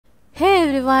Hi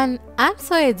everyone, I'm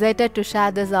so excited to share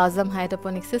this awesome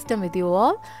hydroponic system with you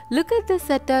all. Look at this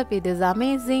setup, it is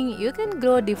amazing. You can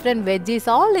grow different veggies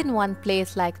all in one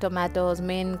place like tomatoes,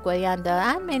 mint, coriander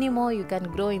and many more you can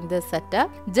grow in this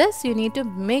setup. Just you need to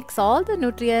mix all the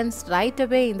nutrients right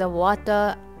away in the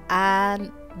water,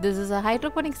 and this is a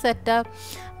hydroponic setup,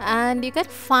 and you can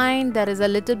find there is a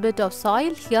little bit of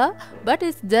soil here, but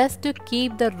it's just to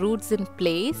keep the roots in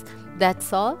place.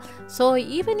 That's all. So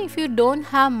even if you don't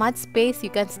have much space, you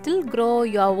can still grow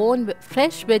your own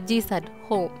fresh veggies at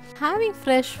home. Having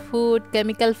fresh food,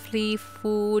 chemical free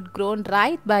food grown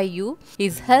right by you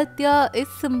is healthier, is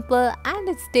simple, and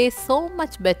it stays so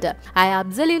much better. I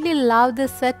absolutely love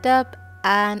this setup,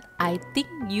 and I think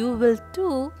you will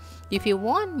too. If you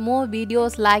want more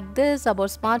videos like this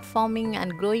about smart farming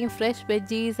and growing fresh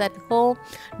veggies at home,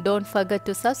 don't forget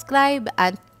to subscribe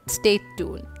and stay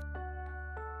tuned.